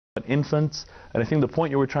infants, and I think the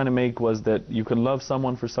point you were trying to make was that you can love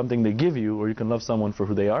someone for something they give you, or you can love someone for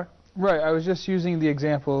who they are. Right, I was just using the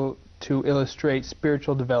example to illustrate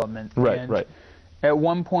spiritual development. Right, and right. At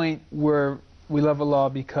one point we love Allah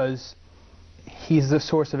because He's the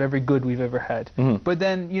source of every good we've ever had. But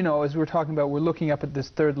then, you know, as we're talking about, we're looking up at this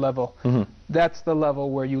third level. That's the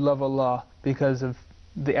level where you love Allah because of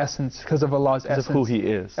the essence, because of Allah's essence. Of who He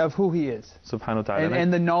is. Of who He is. Subhanahu wa ta'ala.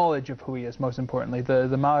 And the knowledge of who He is, most importantly, the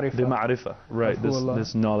ma'rifah. The ma'rifah, right,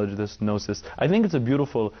 this knowledge, this gnosis. I think it's a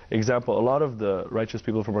beautiful example. A lot of the righteous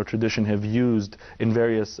people from our tradition have used in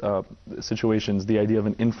various situations the idea of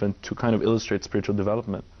an infant to kind of illustrate spiritual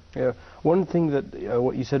development. Yeah, one thing that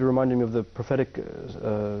what you said reminded me of the prophetic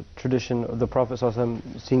tradition of the Prophet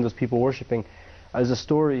ﷺ, seeing those people worshipping. As a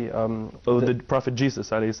story... the Prophet Jesus,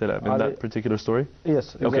 alayhi salam, in that particular story?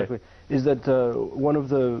 Yes, exactly. Okay. Is that one of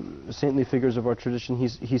the saintly figures of our tradition,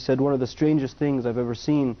 he said one of the strangest things I've ever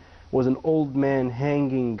seen was an old man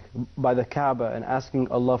hanging by the Kaaba and asking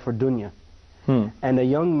Allah for dunya. And a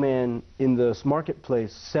young man in the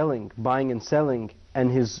marketplace selling, buying and selling, and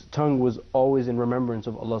his tongue was always in remembrance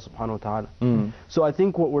of Allah subhanahu wa ta'ala. So I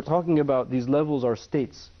think what we're talking about, these levels are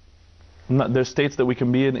states. There's states that we can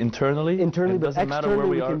be in internally? Internally, but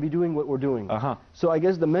externally we can be doing what we're doing. So I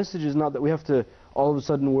guess the message is not that we have to all of a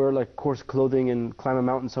sudden wear like coarse clothing and climb a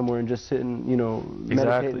mountain somewhere and just sit and, you know,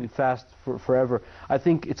 meditate and fast forever. I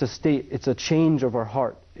think it's a state, it's a change of our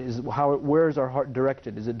heart. Where is our heart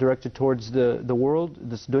directed? Is it directed towards the world,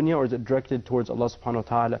 this dunya, or is it directed towards Allah subhanahu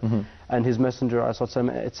wa ta'ala and His Messenger,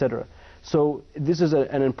 etc.? So this is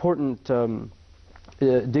an important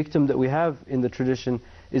dictum that we have in the tradition,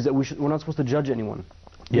 is that we're not supposed to judge anyone.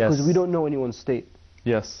 Because we don't know anyone's state.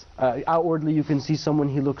 Yes. Outwardly you can see someone,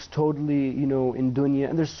 he looks totally, you know, in dunya,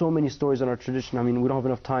 and there's so many stories in our tradition. I mean, we don't have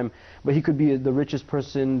enough time, but he could be the richest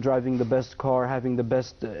person, driving the best car, having the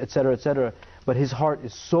best, etc., etc., but his heart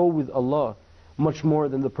is so with Allah, much more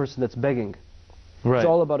than the person that's begging. Right. It's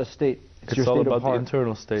all about a state. It's your all about the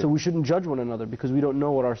internal state. So we shouldn't judge one another because we don't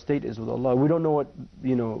know what our state is with Allah. We don't know what,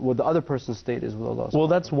 you know, what the other person's state is with Allah. Well,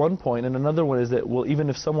 that's one point, and another one is that, well,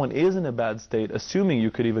 even if someone is in a bad state, assuming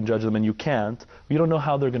you could even judge them and you can't, you don't know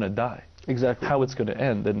how they're going to die. Exactly. How it's going to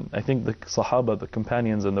end. And I think the Sahaba, the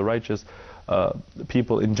companions and the righteous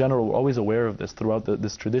people in general were always aware of this throughout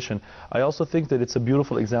this tradition. I also think that it's a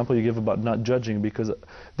beautiful example you give about not judging, because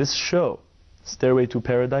this show, Stairway to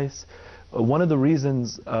Paradise, one of the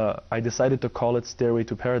reasons I decided to call it Stairway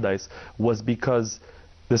to Paradise was because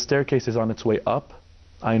the staircase is on its way up.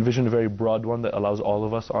 I envision a very broad one that allows all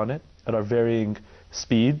of us on it at our varying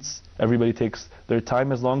speeds. Everybody takes their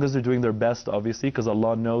time as long as they're doing their best, obviously, because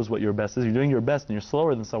Allah knows what your best is. You're doing your best and you're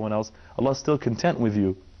slower than someone else, Allah's still content with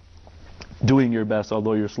you doing your best,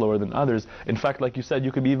 although you're slower than others. In fact, like you said,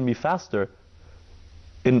 you could even be faster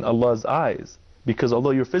in Allah's eyes. Because although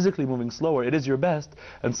you're physically moving slower, it is your best,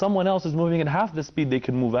 and someone else is moving at half the speed they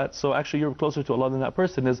can move at, so actually you're closer to Allah than that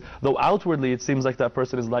person is, though outwardly it seems like that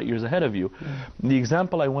person is light years ahead of you. The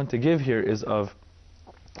example I want to give here is of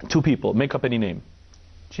two people. Make up any name.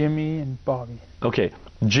 Jimmy and Bobby. Okay,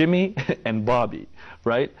 Jimmy and Bobby,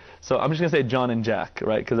 right? So I'm just going to say John and Jack,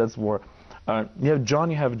 right, because that's more... you have John,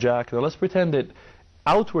 you have Jack. Now let's pretend that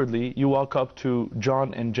outwardly you walk up to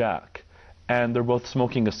John and Jack, and they're both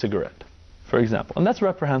smoking a cigarette, for example. And that's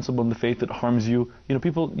reprehensible in the faith, that harms you. You know,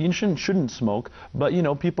 people, you shouldn't smoke, but you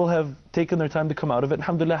know, people have taken their time to come out of it.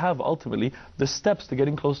 Alhamdulillah, have ultimately the steps to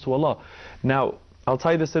getting close to Allah. Now, I'll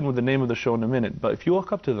tie this in with the name of the show in a minute, but if you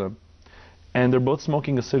walk up to them, and they're both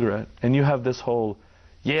smoking a cigarette, and you have this whole,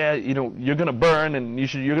 yeah, you know, you're going to burn, and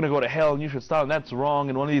you're going to go to hell, and you should stop, and that's wrong,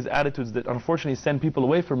 and one of these attitudes that unfortunately send people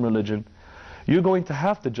away from religion, you're going to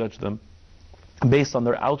have to judge them based on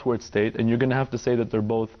their outward state, and you're going to have to say that they're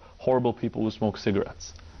both horrible people who smoke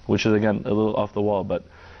cigarettes, which is again a little off the wall. But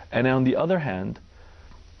and on the other hand,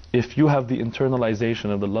 if you have the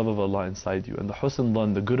internalization of the love of Allah inside you and the husn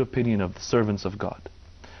dhan, the good opinion of the servants of God,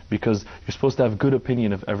 because you're supposed to have good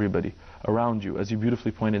opinion of everybody around you, as you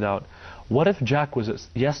beautifully pointed out. What if Jack was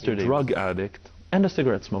yesterday a drug addict and a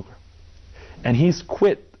cigarette smoker, and he's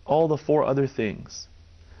quit all the 4 other things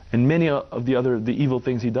and many of the evil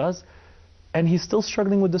things he does, and he's still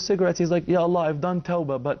struggling with the cigarettes? He's like, yeah, Allah, I've done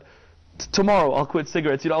tawbah, but tomorrow I'll quit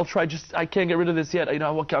cigarettes. You know, I'll try, I can't get rid of this yet. You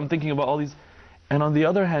know, I'm thinking about all these. And on the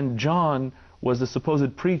other hand, John was the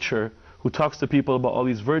supposed preacher who talks to people about all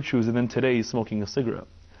these virtues, and then today he's smoking a cigarette.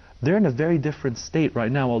 They're in a very different state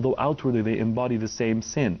right now, although outwardly they embody the same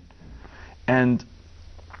sin. And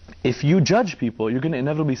if you judge people, you're going to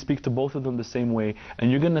inevitably speak to both of them the same way,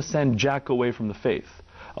 and you're going to send Jack away from the faith.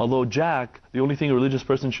 Although Jack, the only thing a religious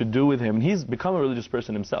person should do with him, and he's become a religious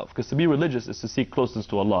person himself, because to be religious is to seek closeness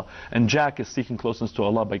to Allah, and Jack is seeking closeness to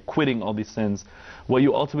Allah by quitting all these sins. What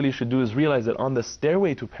you ultimately should do is realize that on the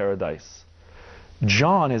stairway to paradise,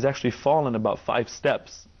 John has actually fallen about 5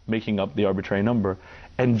 steps, making up the arbitrary number,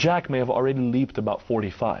 and Jack may have already leaped about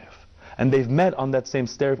 45. And they've met on that same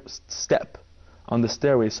step on the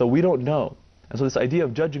stairway, so we don't know. And so this idea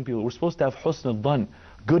of judging people, we're supposed to have husn al-dhan,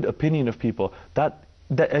 good opinion of people. That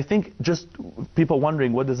I think, just people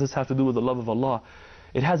wondering, what does this have to do with the love of Allah?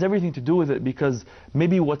 It has everything to do with it, because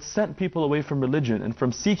maybe what sent people away from religion and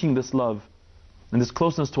from seeking this love and this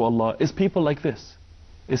closeness to Allah is people like this.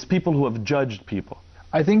 Is people who have judged people.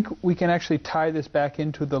 I think we can actually tie this back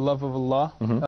into the love of Allah.